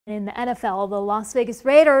In the NFL, the Las Vegas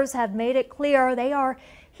Raiders have made it clear they are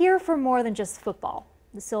here for more than just football.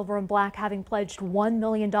 The Silver and Black having pledged $1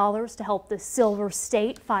 million to help the Silver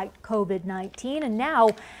State fight COVID-19. And now,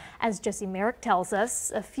 as Jesse Merrick tells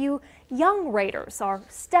us, a few young Raiders are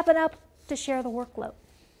stepping up to share the workload.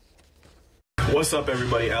 What's up,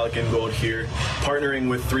 everybody? Alec Ingold here, partnering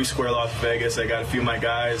with 3 Square Las Vegas. I got a few of my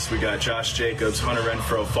guys. We got Josh Jacobs, Hunter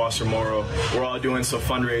Renfrow, Foster Moreau. We're all doing some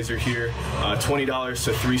fundraiser here. $20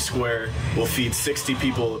 to 3 Square will feed 60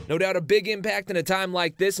 people. No doubt a big impact in a time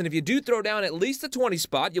like this, and if you do throw down at least a 20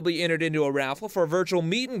 spot, you'll be entered into a raffle for a virtual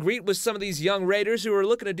meet and greet with some of these young Raiders who are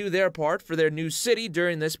looking to do their part for their new city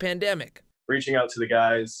during this pandemic. Reaching out to the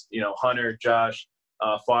guys, Hunter, Josh,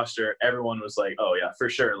 Foster, everyone was like, oh yeah, for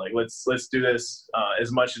sure. Like, let's do this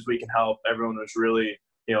as much as we can help. Everyone was really,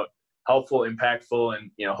 helpful, impactful, and,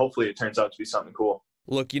 hopefully it turns out to be something cool.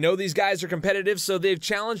 Look, these guys are competitive, so they've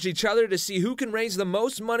challenged each other to see who can raise the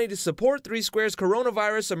most money to support 3 Square's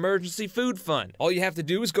Coronavirus Emergency Food Fund. All you have to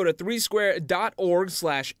do is go to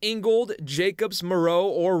 3square.org/Ingold, Jacobs, Moreau,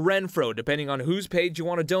 or Renfrow, depending on whose page you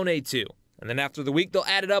want to donate to. And then after the week, they'll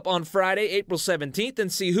add it up on Friday, April 17th,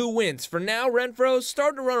 and see who wins. For now, Renfrow's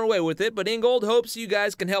starting to run away with it, but Ingold hopes you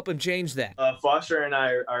guys can help him change that. Foster and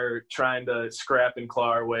I are trying to scrap and claw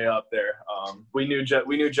our way up there. We knew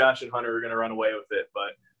Josh and Hunter were going to run away with it,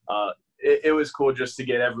 but it was cool just to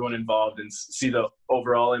get everyone involved and see the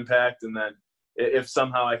overall impact. And then if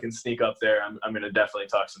somehow I can sneak up there, I'm going to definitely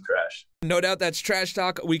talk some trash. No doubt that's trash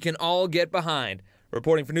talk we can all get behind.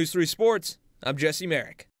 Reporting for News 3 Sports, I'm Jesse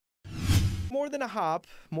Merrick. More than a hop,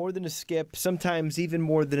 more than a skip, sometimes even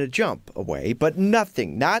more than a jump away, but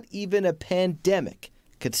nothing, not even a pandemic,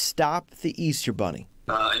 could stop the Easter Bunny.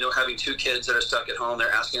 I know having 2 kids that are stuck at home,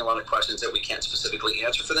 they're asking a lot of questions that we can't specifically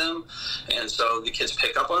answer for them, and so the kids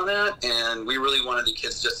pick up on that, and we really wanted the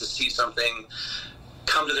kids just to see something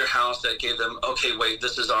come to their house that gave them, okay, wait,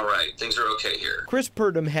 this is all right. Things are okay here. Chris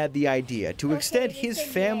Purdom had the idea to extend his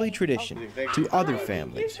family tradition to other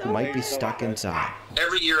families who might be stuck inside.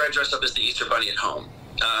 Every year I dress up as the Easter Bunny at home.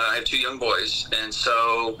 I have 2 young boys, and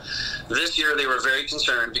so this year they were very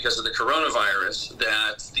concerned because of the coronavirus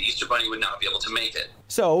that the Easter Bunny would not be able to make it.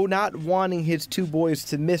 So, not wanting his 2 boys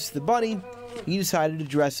to miss the bunny, he decided to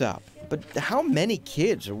dress up. But how many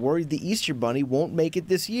kids are worried the Easter Bunny won't make it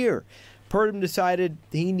this year? Purdom decided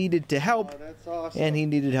he needed to help, and he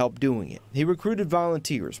needed help doing it. He recruited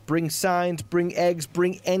volunteers. Bring signs, bring eggs,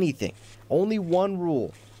 bring anything. Only one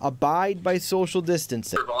rule: abide by social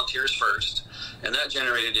distancing. Volunteers first, and that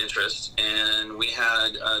generated interest, and we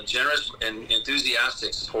had generous and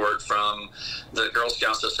enthusiastic support from the Girl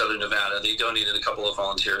Scouts of Southern Nevada. They donated a couple of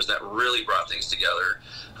volunteers that really brought things together.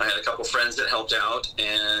 I had a couple friends that helped out,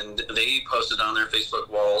 and they posted on their Facebook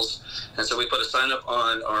walls, and so we put a sign up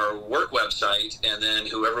on our work website, and then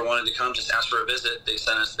whoever wanted to come just asked for a visit. They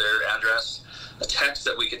sent us their address, a text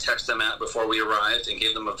that we could text them at before we arrived, and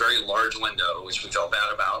gave them a very large window, which we felt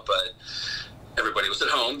bad about, but everybody was at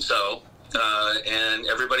home, so and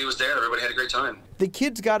everybody was there. Everybody had a great time. The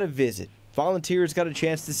kids got a visit. Volunteers got a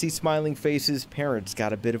chance to see smiling faces. Parents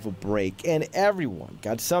got a bit of a break. And everyone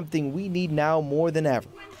got something we need now more than ever: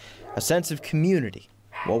 a sense of community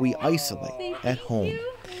while we isolate at home.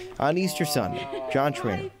 On Easter Sunday, John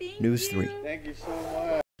Trainer, News 3. Thank you so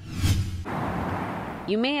much.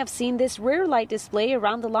 You may have seen this rare light display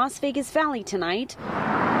around the Las Vegas Valley tonight.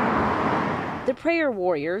 The Prayer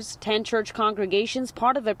Warriors, 10 church congregations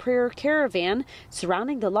part of a prayer caravan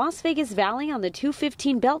surrounding the Las Vegas Valley on the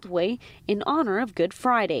 215 Beltway in honor of Good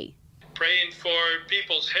Friday. Praying for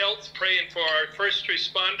people's health, praying for our first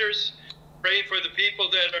responders, praying for the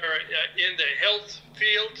people that are in the health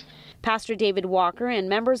field. Pastor David Walker and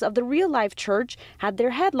members of the Real Life Church had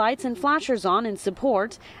their headlights and flashers on in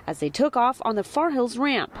support as they took off on the Far Hills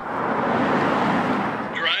ramp.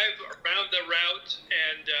 Drive around the route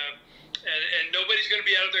and nobody's going to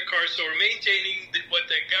be out of their car, so we're maintaining what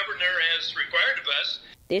the governor has required of us.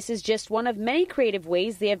 This is just one of many creative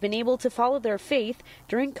ways they have been able to follow their faith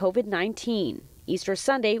during COVID-19. Easter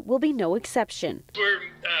Sunday will be no exception. We're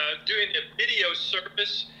doing a video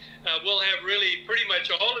service. We'll have really pretty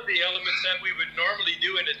much all of the elements that we would normally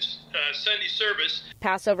do in a Sunday service.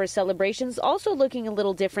 Passover celebrations also looking a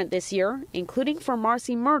little different this year, including for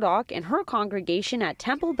Marcy Murdoch and her congregation at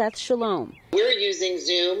Temple Beth Shalom. We're using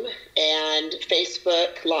Zoom and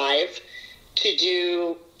Facebook Live to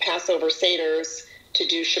do Passover Seders, to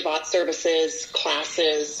do Shabbat services,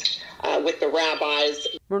 classes, with the rabbis.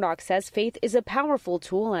 Murdoch says faith is a powerful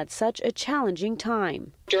tool at such a challenging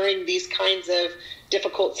time. During these kinds of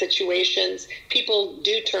difficult situations, people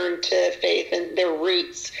do turn to faith and their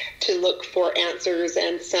roots to look for answers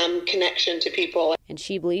and some connection to people. And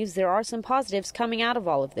she believes there are some positives coming out of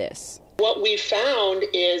all of this. What we found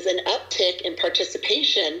is an uptick in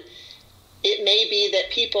participation. It may be that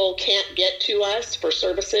people can't get to us for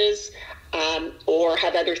services or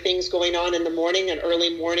have other things going on in the morning and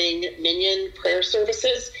early morning minion prayer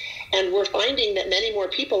services. And we're finding that many more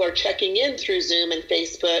people are checking in through Zoom and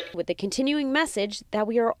Facebook. With the continuing message that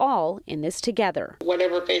we are all in this together.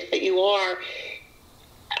 Whatever faith that you are,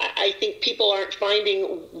 I think people aren't finding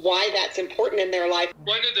why that's important in their life.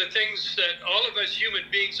 One of the things that all of us human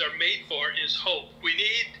beings are made for is hope. We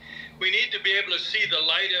need to be able to see the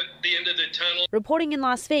light at the end of the tunnel. Reporting in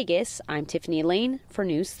Las Vegas, I'm Tiffany Lane for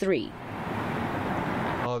News 3.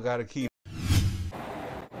 Oh, gotta keep.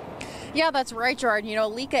 Yeah, that's right, Gerard. You know,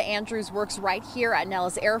 Alec Andrews works right here at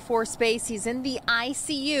Nellis Air Force Base. He's in the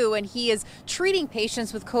ICU and he is treating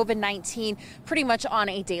patients with COVID-19 pretty much on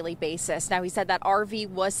a daily basis. Now, he said that RV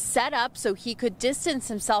was set up so he could distance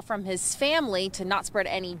himself from his family to not spread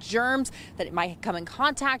any germs that it might come in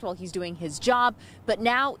contact while he's doing his job. But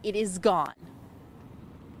now it is gone.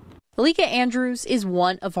 Alec Andrews is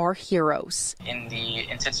one of our heroes. In the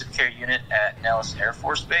intensive care unit at Nellis Air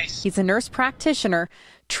Force Base. He's a nurse practitioner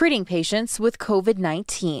treating patients with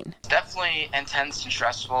COVID-19. It's definitely intense and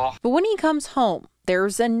stressful. But when he comes home,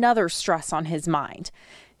 there's another stress on his mind.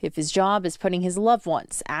 If his job is putting his loved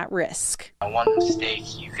ones at risk. One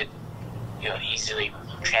mistake you could easily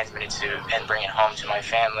transmit it to and bring it home to my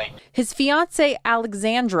family. His fiancée,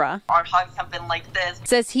 Alexandra, our hugs have been like this.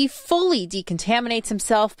 Says he fully decontaminates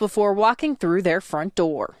himself before walking through their front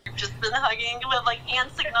door. Just been hugging with hand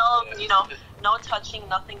signals, no touching,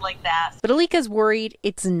 nothing like that. But Aleka's worried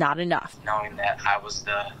it's not enough. Knowing that I was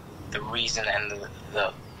the reason and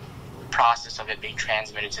the process of it being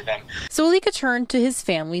transmitted to them. So Aleka turned to his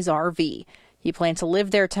family's RV. He planned to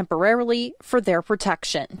live there temporarily for their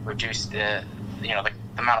protection. Reduce the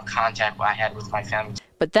amount of contact I had with my family.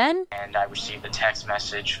 But then, and I received a text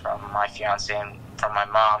message from my fiance and from my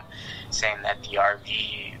mom saying that the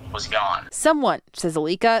RV was gone. Someone, says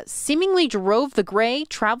Aleka, seemingly drove the gray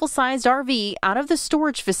travel-sized RV out of the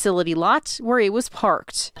storage facility lot where it was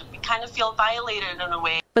parked. We kind of feel violated in a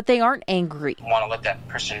way. But they aren't angry. I want to let that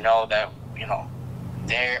person know that,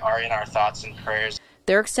 they are in our thoughts and prayers.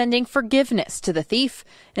 They're extending forgiveness to the thief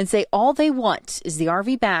and say all they want is the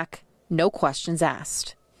RV back, no questions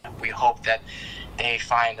asked. We hope that they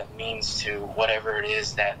find a means to whatever it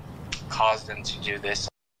is that caused them to do this.